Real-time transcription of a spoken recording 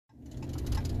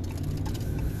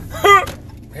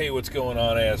Hey, what's going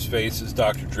on, ass faces?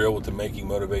 Dr. Drill with the Making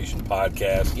Motivation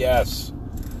Podcast. Yes,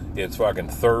 it's fucking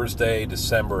Thursday,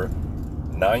 December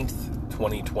 9th,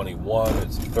 2021.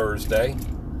 It's Thursday.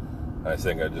 I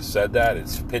think I just said that.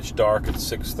 It's pitch dark at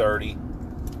 6:30.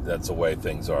 That's the way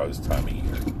things are this time of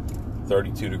year.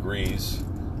 32 degrees.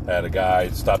 Had a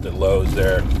guy stopped at Lowe's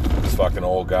there. This fucking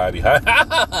old guy behind.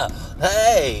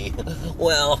 Hey,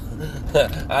 well,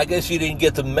 I guess you didn't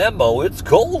get the memo. It's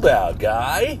cold out,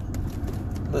 guy.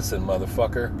 Listen,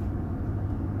 motherfucker.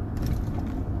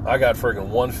 I got friggin'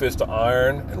 one fist of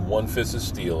iron and one fist of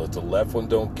steel. If the left one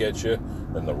don't get you,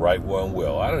 then the right one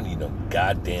will. I don't need no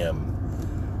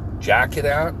goddamn jacket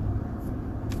out.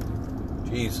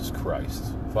 Jesus Christ.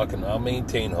 Fucking, I'll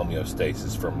maintain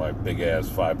homeostasis from my big-ass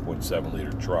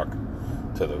 5.7-liter truck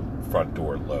to the front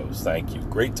door at Lowe's. Thank you.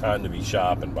 Great time to be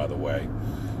shopping, by the way.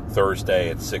 Thursday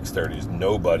at 6:30. There's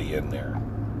nobody in there.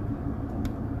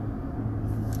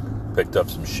 Picked up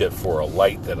some shit for a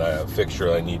light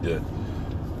fixture I need to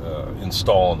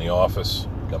install in the office.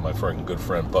 Got my friggin' good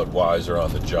friend Budweiser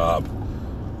on the job.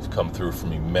 He's come through for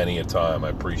me many a time. I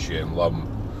appreciate him. Love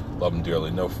him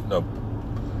dearly. No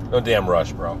damn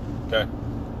rush, bro. Okay?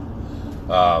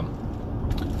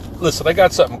 Listen, I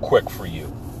got something quick for you,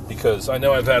 because I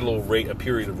know I've had a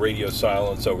period of radio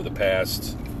silence over the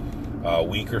past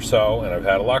week or so, and I've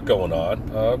had a lot going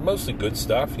on. Mostly good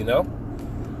stuff, you know?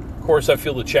 Of course, I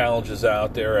feel the challenges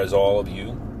out there, as all of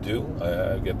you do.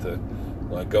 I get to,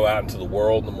 when I go out into the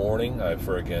world in the morning, I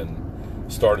friggin'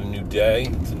 start a new day.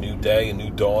 It's a new day, a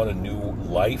new dawn, a new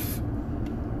life.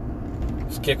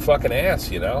 Just kick fucking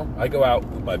ass, you know? I go out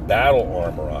with my battle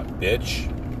armor on, bitch.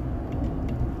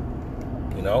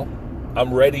 You know?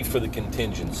 I'm ready for the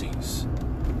contingencies.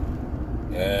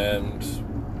 And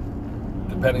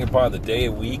depending upon the day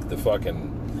of week,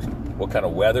 what kind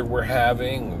of weather we're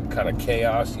having, what kind of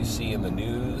chaos you see in the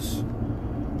news,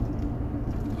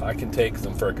 I can take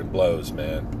some frickin' blows,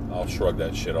 man. I'll shrug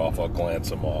that shit off. I'll glance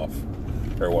them off.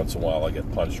 Every once in a while I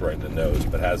get punched right in the nose,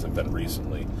 but hasn't been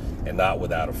recently. And not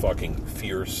without a fucking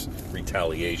fierce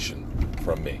retaliation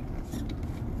from me.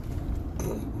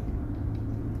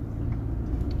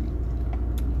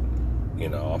 You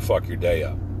know, I'll fuck your day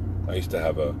up. I used to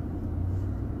have a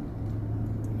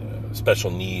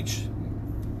special needs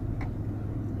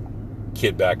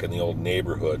kid back in the old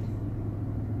neighborhood,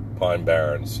 Pine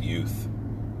Barrens youth.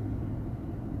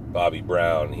 Bobby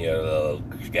Brown, he had a little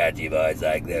scratchy voice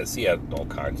like this. He had all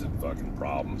kinds of fucking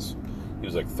problems. He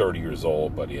was like 30 years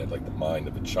old, but he had like the mind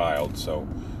of a child, so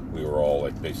we were all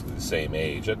like basically the same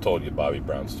age. I told you Bobby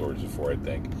Brown stories before, I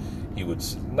think. He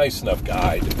was a nice enough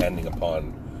guy, depending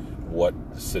upon what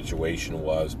the situation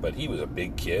was, but he was a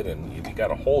big kid, and if he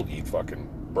got a hold, he'd fucking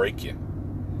break you.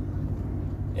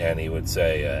 And he would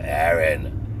say,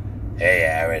 Aaron, hey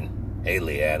Aaron, hey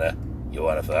Leanna, you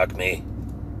want to fuck me?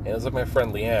 And it was like my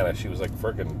friend Leanna. She was like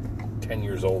freaking 10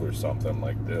 years old or something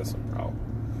like this. And, bro,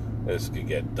 this could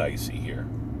get dicey here.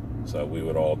 So we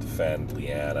would all defend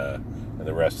Leanna and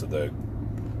the rest of the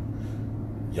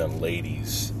young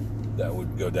ladies that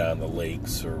would go down the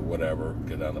lakes or whatever,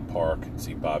 go down the park and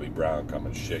see Bobby Brown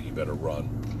coming. Shit, you better run.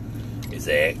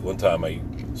 One time I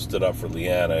stood up for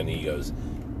Leanna and he goes,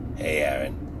 hey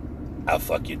Aaron, I'll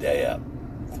fuck your day up.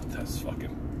 That's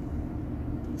fucking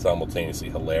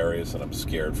simultaneously hilarious, and I'm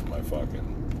scared for my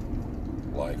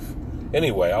fucking life.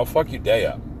 Anyway, I'll fuck your day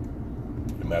up.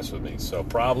 You mess with me. So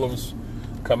problems,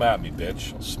 come at me,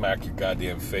 bitch. I'll smack your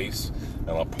goddamn face, and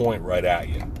I'll point right at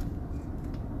you.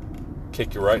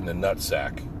 Kick you right in the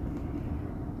nutsack.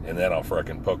 And then I'll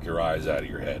fucking poke your eyes out of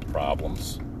your head.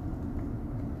 Problems.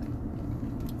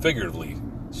 Figuratively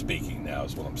speaking now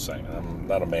is what I'm saying. I'm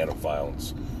not a man of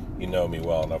violence. You know me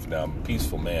well enough now. I'm a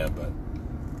peaceful man, but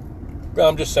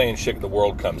I'm just saying shit, the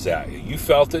world comes at you. You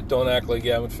felt it. Don't act like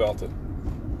you haven't felt it.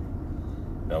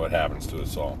 You know what happens to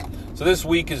us all. So this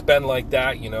week has been like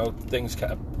that, you know, things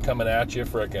coming at you,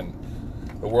 frickin'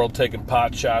 the world taking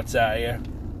pot shots at you.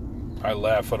 I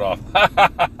laugh it off.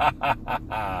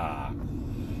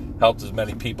 Helped as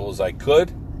many people as I could.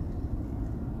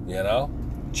 You know?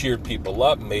 Cheered people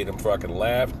up, made them fucking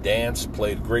laugh, danced,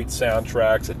 played great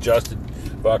soundtracks, adjusted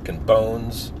fucking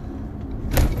bones.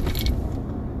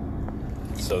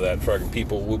 So that fucking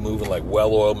people were moving like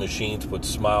well-oiled machines, put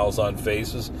smiles on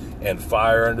faces, and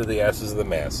fire under the asses of the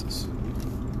masses.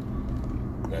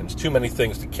 And there's too many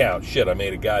things to count. Shit, I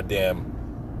made a goddamn...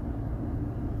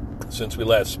 Since we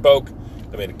last spoke,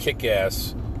 I made a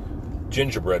kick-ass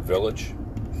gingerbread village.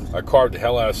 I carved the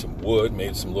hell out of some wood,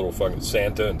 made some little fucking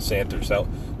Santa and Santa's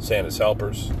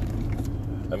helpers.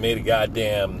 I made a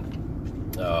goddamn...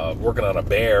 working on a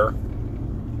bear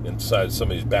inside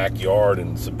somebody's backyard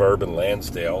in suburban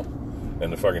Lansdale.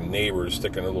 and the fucking neighbors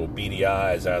sticking their little beady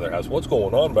eyes out of their house. What's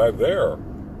going on back there?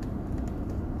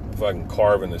 Fucking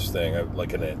carving this thing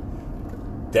like in a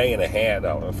day and a half.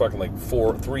 No, fucking like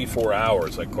 4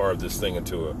 hours. I carved this thing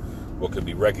into what could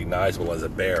be recognizable as a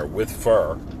bear with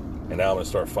fur. And now I'm gonna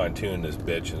start fine tuning this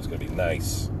bitch, and it's gonna be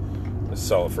nice. I'm gonna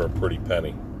sell it for a pretty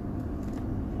penny.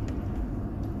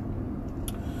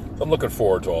 So I'm looking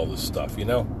forward to all this stuff, you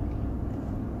know.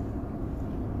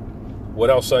 What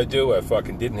else I do? I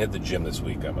fucking didn't hit the gym this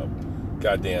week. I'm a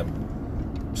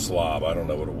goddamn slob. I don't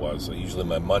know what it was. Usually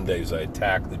my Mondays I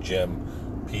attack the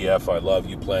gym. PF, I love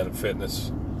you, Planet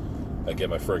Fitness. I get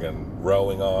my friggin'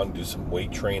 rowing on, do some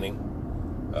weight training.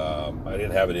 I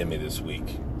didn't have it in me this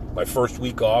week. My first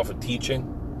week off of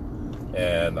teaching,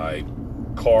 and I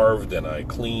carved and I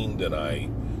cleaned and I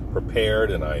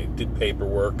prepared and I did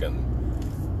paperwork,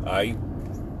 and I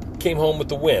came home with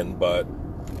the win, but,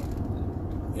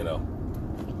 you know,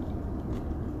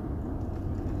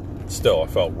 still, I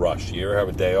felt rushed. You ever have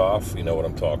a day off? You know what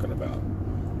I'm talking about.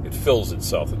 It fills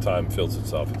itself. The time fills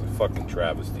itself. It's a fucking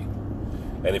travesty.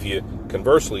 And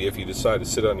conversely, if you decide to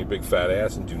sit on your big fat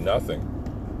ass and do nothing,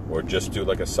 or just do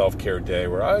like a self-care day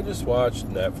where I just watched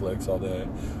Netflix all day,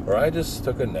 or I just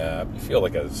took a nap, you feel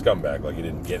like a scumbag, like you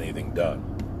didn't get anything done.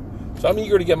 So I'm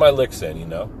eager to get my licks in, you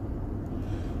know.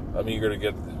 I'm eager to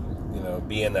get, you know,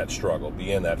 be in that struggle,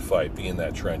 be in that fight, be in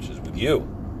that trenches with you.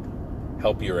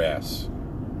 Help your ass.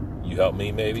 You help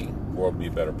me, maybe, the world will be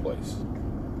a better place.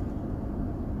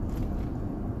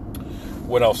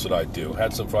 What else did I do?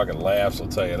 Had some fucking laughs, I'll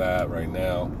tell you that right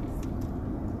now.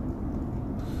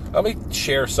 Let me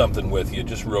share something with you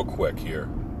just real quick here.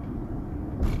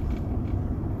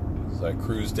 As I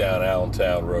cruise down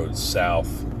Allentown Road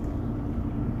south.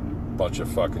 Bunch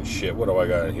of fucking shit. What do I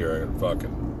got in here? I got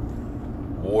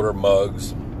fucking water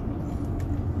mugs.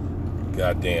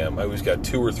 Goddamn. I always got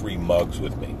 2 or 3 mugs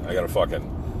with me. I got a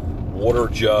fucking water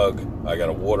jug. I got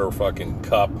a water fucking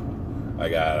cup. I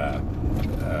got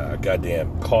a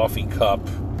goddamn coffee cup.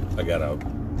 I got a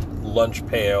lunch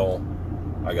pail.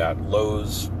 I got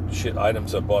Lowe's shit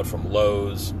items I bought from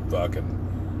Lowe's.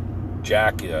 Fucking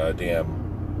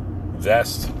damn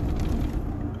vest.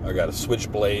 I got a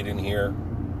switchblade in here.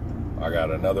 I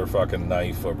got another fucking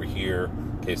knife over here.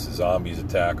 In case the zombies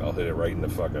attack, I'll hit it right in the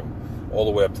fucking, all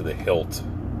the way up to the hilt.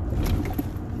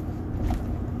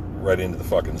 Right into the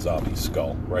fucking zombie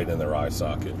skull. Right in their eye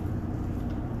socket.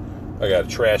 I got a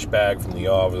trash bag from the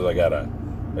office. I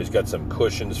just got some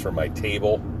cushions for my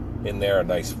table in there. A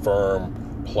nice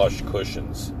firm plush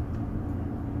cushions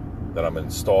that I'm going to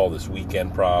install this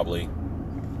weekend probably.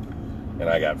 And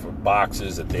I got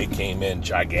boxes that they came in,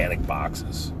 gigantic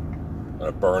boxes. I'm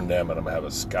going to burn them, and I'm going to have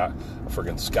a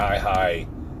freaking sky-high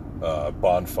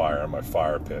bonfire in my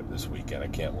fire pit this weekend. I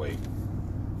can't wait.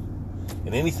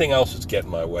 And anything else that's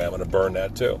getting my way, I'm going to burn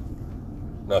that too.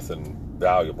 Nothing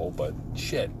valuable, but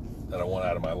shit that I want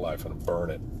out of my life, I'm going to burn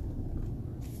it.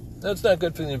 That's not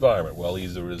good for the environment. Well,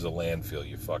 either it is a landfill,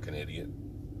 you fucking idiot.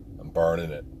 I'm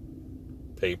burning it.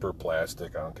 Paper,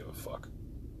 plastic, I don't give a fuck.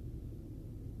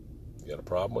 You got a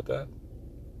problem with that?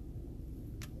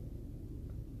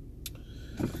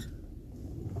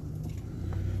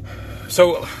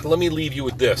 So, let me leave you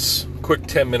with this quick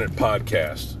 10-minute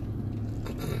podcast.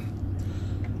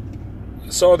 I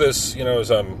saw this, you know,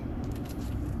 as I'm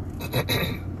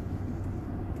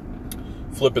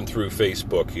flipping through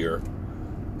Facebook here.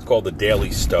 It's called The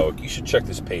Daily Stoic. You should check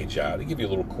this page out. They give you a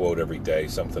little quote every day,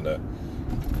 something to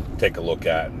take a look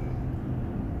at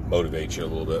and motivate you a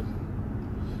little bit.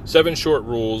 7 short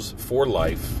rules for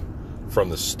life from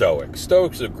the Stoics.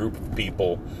 Stoics is a group of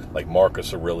people, like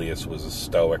Marcus Aurelius was a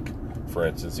Stoic, for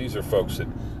instance. These are folks that,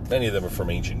 many of them are from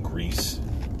ancient Greece,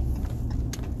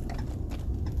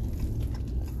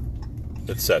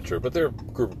 etc. But they're a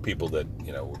group of people that,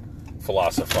 you know,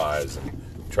 philosophize and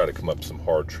try to come up with some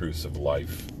hard truths of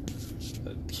life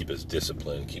that keep us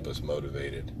disciplined, keep us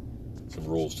motivated. Some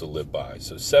rules to live by.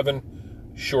 So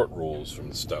 7 short rules from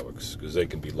the Stoics, because they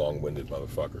can be long-winded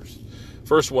motherfuckers.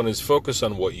 First one is focus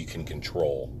on what you can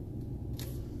control.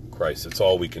 Christ, that's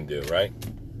all we can do, right?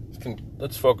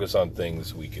 Let's focus on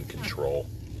things we can control.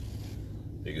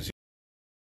 Because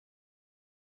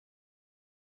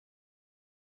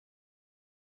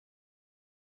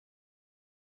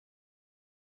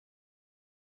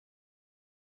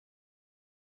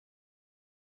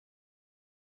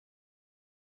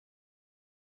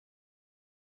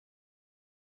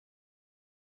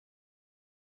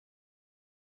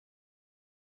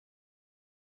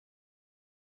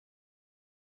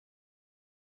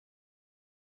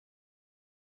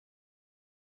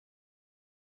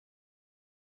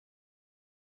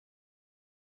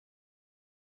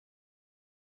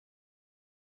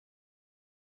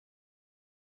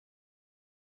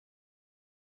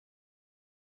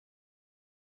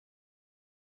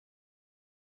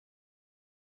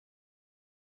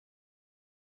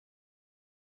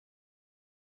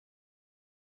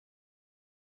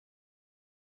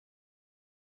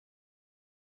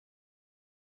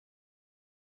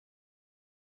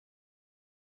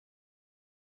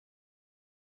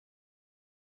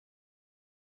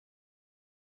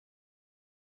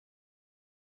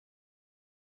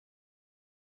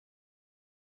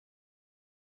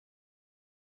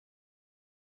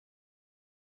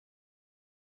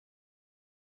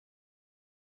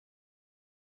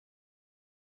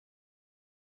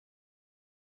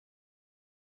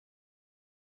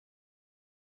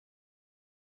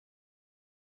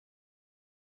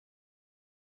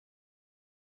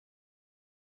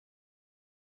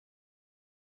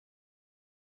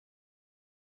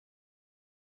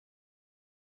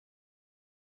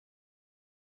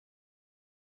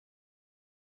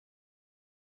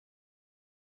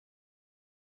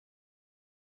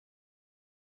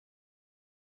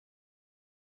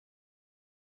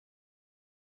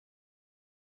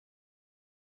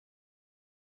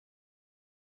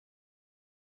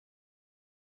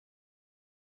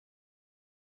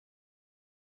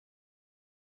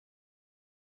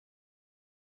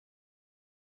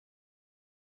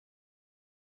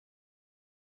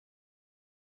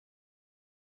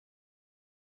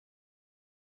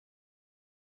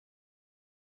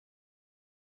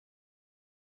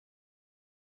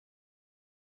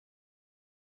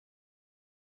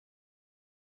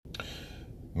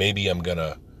Maybe I'm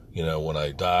gonna, when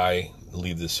I die,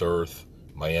 leave this earth,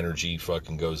 my energy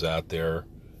fucking goes out there,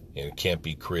 and it can't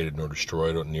be created nor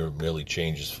destroyed or merely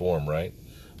changes form, right?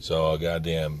 So I'll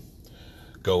goddamn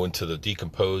go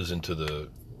decompose into the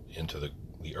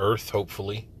earth,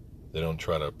 hopefully. They don't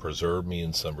try to preserve me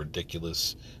in some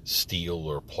ridiculous steel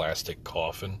or plastic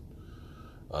coffin.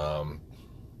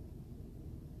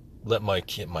 Let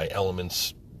my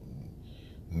elements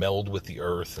meld with the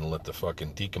earth, and let the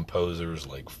fucking decomposers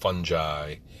like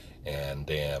fungi and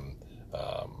damn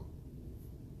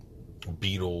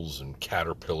beetles and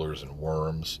caterpillars and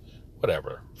worms,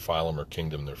 whatever phylum or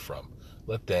kingdom they're from,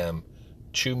 let them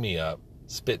chew me up,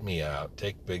 spit me out,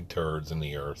 take big turds in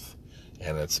the earth,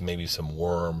 and it's maybe some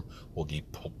worm will be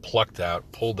pulled out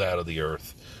of the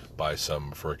earth by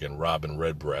some freaking robin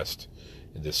redbreast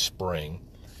this spring,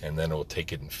 and then it will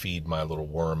take it and feed my little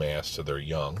worm ass to their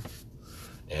young,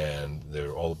 and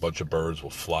a bunch of birds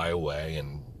will fly away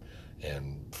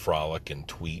and frolic and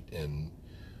tweet and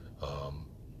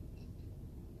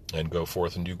go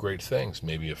forth and do great things.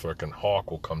 Maybe a fucking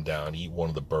hawk will come down and eat one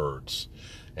of the birds,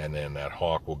 and then that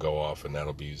hawk will go off, and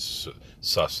that'll be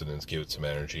sustenance, give it some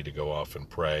energy to go off and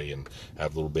prey and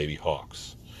have little baby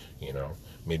hawks.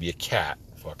 Maybe a cat,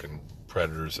 fucking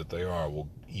predators that they are, will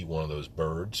eat one of those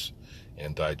birds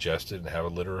and digest it and have a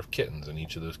litter of kittens, and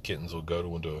each of those kittens will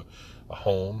go into a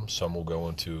home. Some will go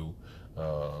into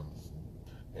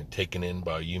and taken in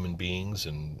by human beings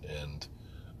and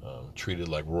treated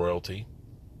like royalty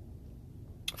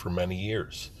for many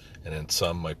years, and then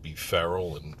some might be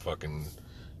feral and fucking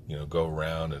go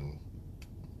around and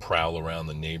prowl around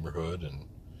the neighborhood and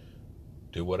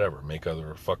do whatever, make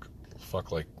other fuck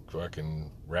like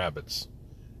fucking rabbits,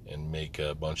 and make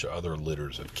a bunch of other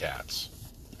litters of cats.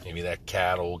 Maybe that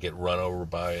cat will get run over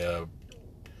by a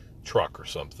truck or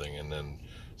something, and then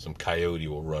some coyote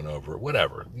will run over it.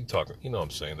 Whatever you talking, what I'm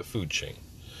saying, the food chain.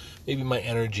 Maybe my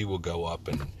energy will go up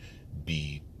and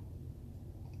be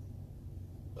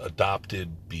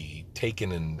adopted, be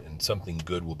taken, and something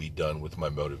good will be done with my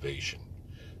motivation.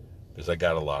 Because I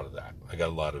got a lot of that. I got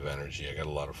a lot of energy. I got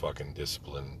a lot of fucking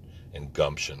discipline and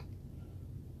gumption.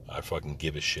 I fucking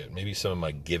give a shit. Maybe some of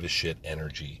my give a shit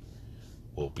energy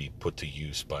will be put to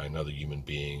use by another human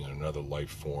being or another life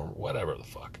form, whatever the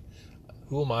fuck.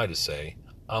 Who am I to say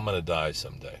I'm gonna die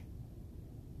someday?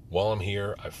 While I'm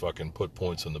here, I fucking put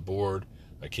points on the board.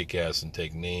 I kick ass and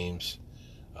take names.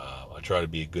 I try to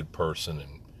be a good person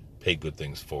and pay good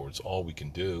things forward. It's all we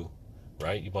can do,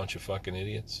 right? You bunch of fucking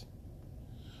idiots.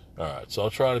 All right, so I'll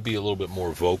try to be a little bit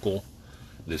more vocal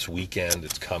this weekend.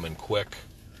 It's coming quick.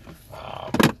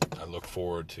 I look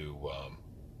forward to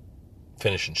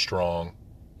finishing strong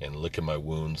and licking my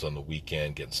wounds on the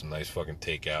weekend, getting some nice fucking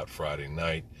takeout Friday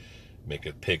night, make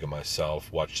a pig of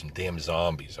myself, watch some damn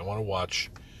zombies. I want to watch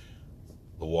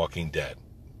The Walking Dead,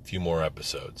 a few more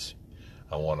episodes.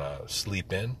 I want to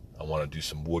sleep in. I want to do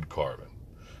some wood carving.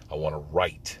 I want to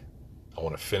write. I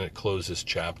want to close this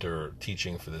chapter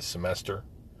teaching for this semester.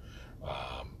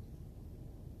 I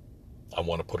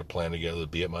want to put a plan together to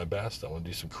be at my best. I want to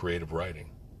do some creative writing.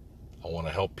 I want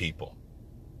to help people.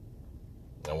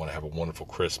 I want to have a wonderful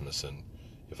Christmas, and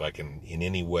if I can in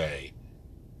any way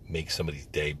make somebody's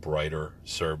day brighter,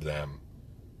 serve them,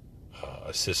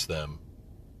 assist them,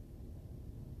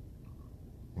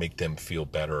 make them feel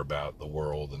better about the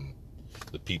world and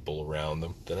the people around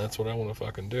them, then that's what I want to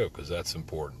fucking do, because that's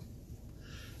important.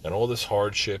 And all this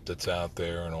hardship that's out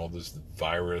there, and all this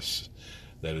virus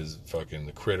that is fucking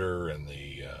the critter, and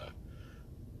the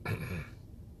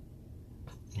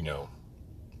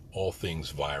all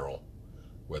things viral,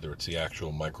 whether it's the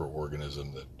actual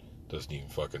microorganism that doesn't even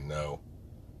fucking know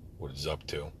what it's up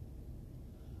to,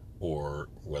 or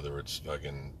whether it's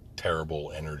fucking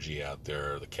terrible energy out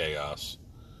there, the chaos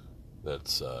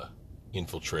that's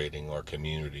infiltrating our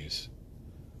communities.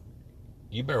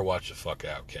 You better watch the fuck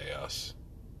out, chaos,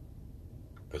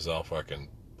 because I'll fucking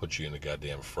put you in the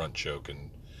goddamn front choke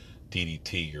and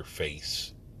DDT your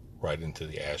face right into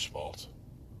the asphalt.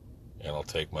 And I'll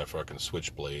take my fucking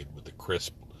switchblade with the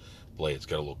crisp blade. It's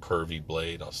got a little curvy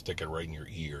blade. I'll stick it right in your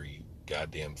ear, you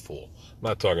goddamn fool. I'm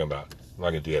not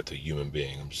going to do that to a human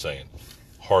being. I'm saying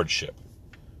hardship,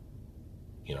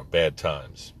 bad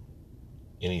times,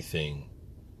 anything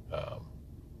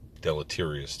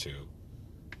deleterious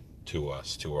to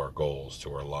us, to our goals,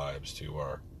 to our lives, to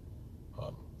our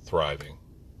thriving.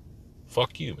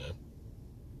 Fuck you, man.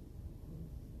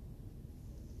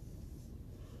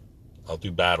 I'll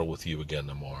do battle with you again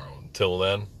tomorrow. Until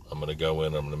then, I'm going to go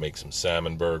in, I'm going to make some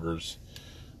salmon burgers,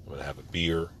 I'm going to have a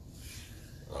beer,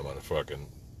 I'm going to fucking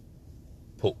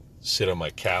sit on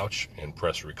my couch and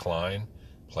press recline,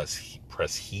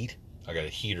 press heat, I got a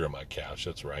heater on my couch,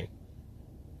 that's right.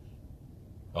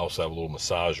 I also have a little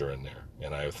massager in there,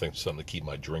 and I think something to keep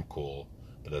my drink cool,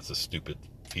 but that's a stupid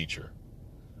feature.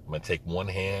 I'm going to take one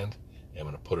hand, and I'm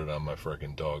going to put it on my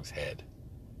freaking dog's head,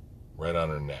 right on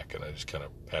her neck, and I just kind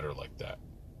of pet her like that.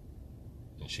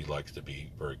 And she likes to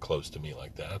be very close to me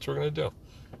like that. That's what we're going to do.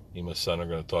 Me and my son are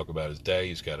going to talk about his day.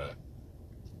 He's got a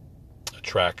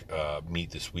track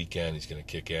meet this weekend. He's going to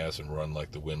kick ass and run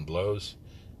like the wind blows.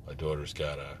 My daughter's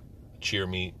got a cheer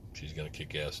meet. She's going to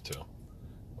kick ass too.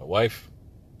 My wife,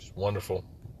 she's wonderful.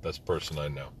 Best person I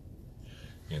know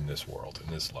in this world,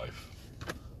 in this life.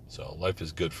 So life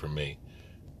is good for me.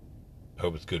 I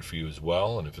hope it's good for you as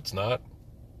well. And if it's not,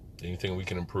 anything we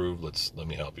can improve, let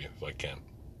me help you if I can.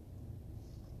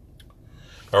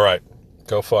 All right,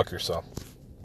 go fuck yourself.